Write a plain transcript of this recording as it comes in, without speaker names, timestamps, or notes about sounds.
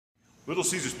Little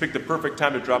Caesars picked the perfect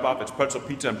time to drop off its pretzel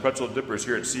pizza and pretzel dippers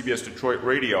here at CBS Detroit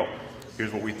Radio.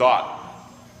 Here's what we thought.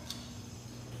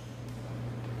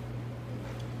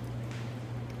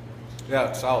 Yeah,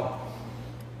 it's solid.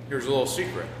 Here's a little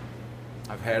secret.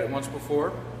 I've had it once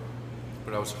before,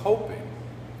 but I was hoping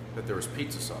that there was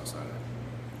pizza sauce on it.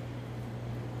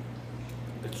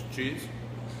 It's cheese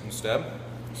instead.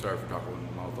 Sorry for talking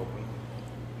with my mouth open.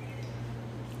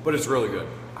 But it's really good.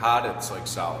 Hot, it's like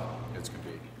solid. It's good.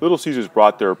 Little Caesars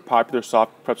brought their popular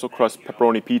soft pretzel crust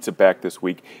pepperoni pizza back this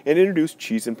week and introduced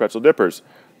cheese and pretzel dippers.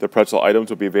 The pretzel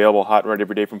items will be available hot and ready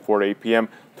every day from 4 to 8 p.m.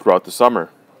 throughout the summer.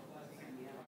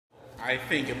 I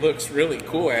think it looks really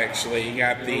cool, actually. You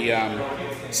got the,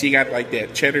 you got like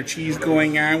that cheddar cheese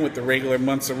going on with the regular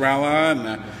mozzarella,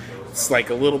 and it's like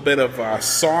a little bit of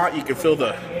salt. You can feel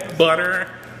the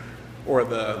butter or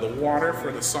the water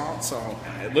for the salt. So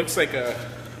it looks like a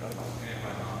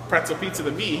pretzel pizza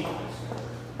to me.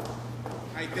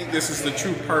 I think this is the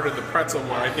true part of the pretzel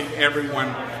where I think everyone,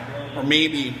 or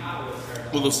maybe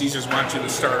Little Caesars want you to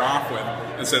start off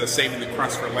with instead of saving the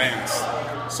crust for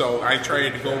last. So I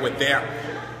tried to go with that.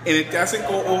 And it doesn't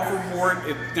go overboard.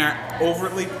 It's not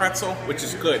overly pretzel, which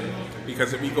is good.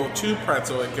 Because if you go too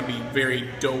pretzel, it can be very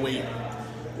doughy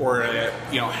or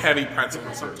heavy pretzel.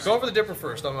 Go over the dipper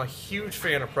first. I'm a huge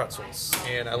fan of pretzels.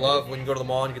 And I love when you go to the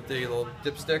mall and you get the little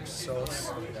dipsticks. So let's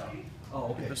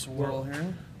give this a whirl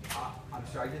here. I'm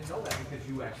sorry, I didn't know that because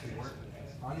you actually weren't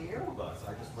on the air with us.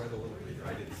 I just read a little bit.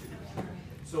 I didn't see it.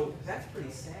 So that's pretty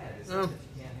sad. Isn't it?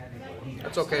 You can't have any more.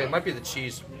 That's okay. It might be the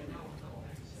cheese.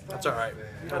 That's all right.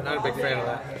 I'm not a big fan of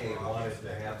that. They wanted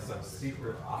to have some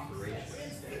secret operation.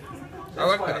 I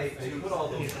like that. They put all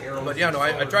those arrows. But yeah, no,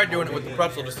 I tried doing it with the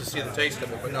pretzel just to see the taste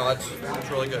of it. But no,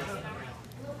 that's really good.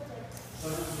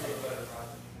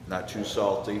 Not too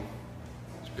salty.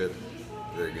 It's good.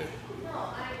 Very good.